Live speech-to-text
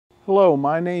Hello,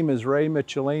 my name is Ray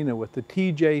Michelena with the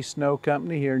TJ Snow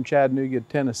Company here in Chattanooga,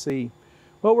 Tennessee.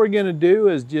 What we're going to do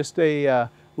is just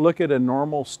look at a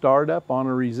normal startup on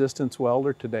a resistance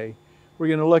welder today. We're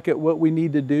going to look at what we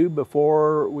need to do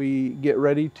before we get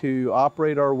ready to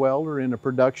operate our welder in a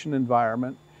production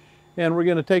environment. And we're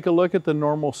going to take a look at the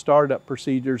normal startup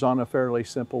procedures on a fairly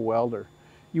simple welder.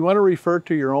 You want to refer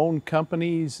to your own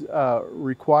company's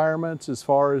requirements as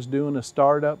far as doing a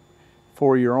startup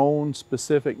for your own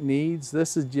specific needs.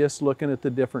 This is just looking at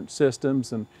the different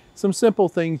systems and some simple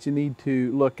things you need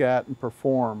to look at and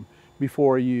perform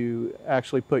before you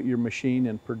actually put your machine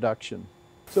in production.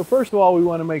 So first of all, we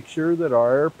want to make sure that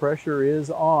our air pressure is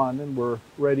on and we're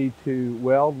ready to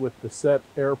weld with the set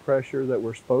air pressure that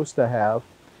we're supposed to have.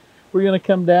 We're going to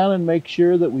come down and make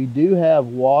sure that we do have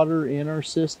water in our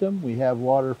system. We have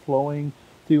water flowing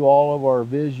through all of our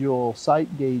visual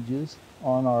sight gauges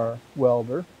on our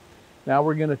welder. Now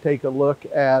we're going to take a look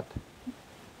at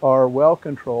our well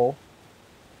control.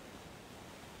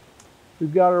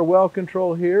 We've got our well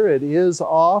control here. It is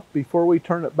off. Before we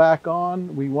turn it back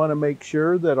on, we want to make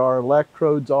sure that our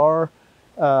electrodes are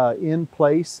in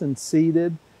place and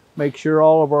seated. Make sure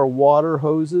all of our water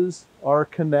hoses are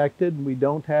connected. We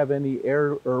don't have any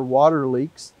air or water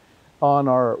leaks on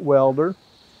our welder.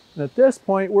 And at this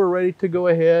point, we're ready to go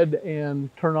ahead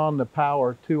and turn on the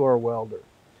power to our welder.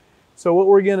 So what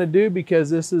we're going to do, because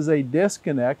this is a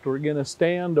disconnect, we're going to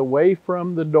stand away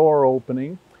from the door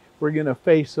opening. We're going to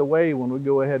face away when we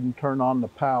go ahead and turn on the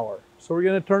power. So we're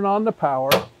going to turn on the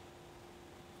power.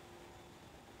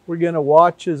 We're going to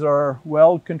watch as our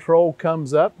weld control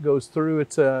comes up, goes through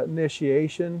its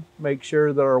initiation, make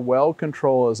sure that our weld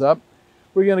control is up.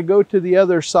 We're going to go to the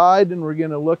other side and we're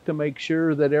going to look to make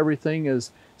sure that everything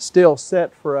is still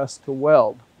set for us to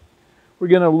weld. We're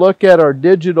going to look at our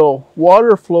digital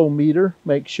water flow meter,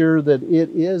 make sure that it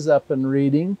is up and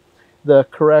reading the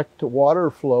correct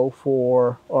water flow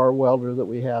for our welder that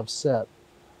we have set.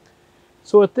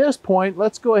 So at this point,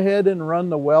 let's go ahead and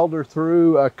run the welder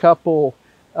through a couple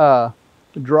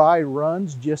dry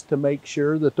runs just to make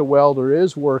sure that the welder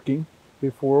is working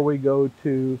before we go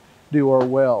to do our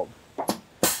weld.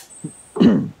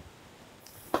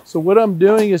 So what I'm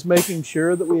doing is making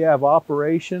sure that we have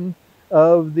operation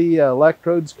of the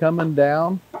electrodes coming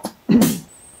down.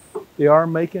 They are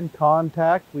making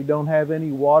contact. We don't have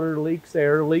any water leaks,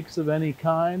 air leaks of any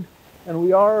kind, and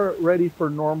we are ready for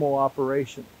normal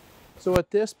operation. So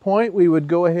at this point, we would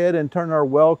go ahead and turn our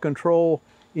weld control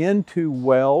into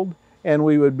weld, and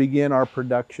we would begin our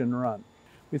production run.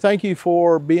 We thank you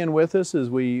for being with us as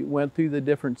we went through the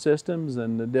different systems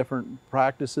and the different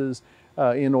practices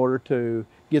in order to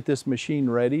get this machine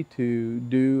ready to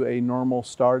do a normal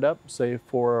startup, say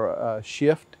for a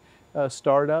shift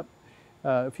startup.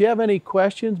 If you have any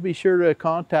questions, be sure to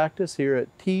contact us here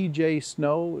at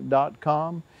tjsnow.com.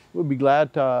 We'll be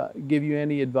glad to give you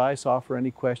any advice, offer any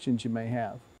questions you may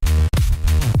have.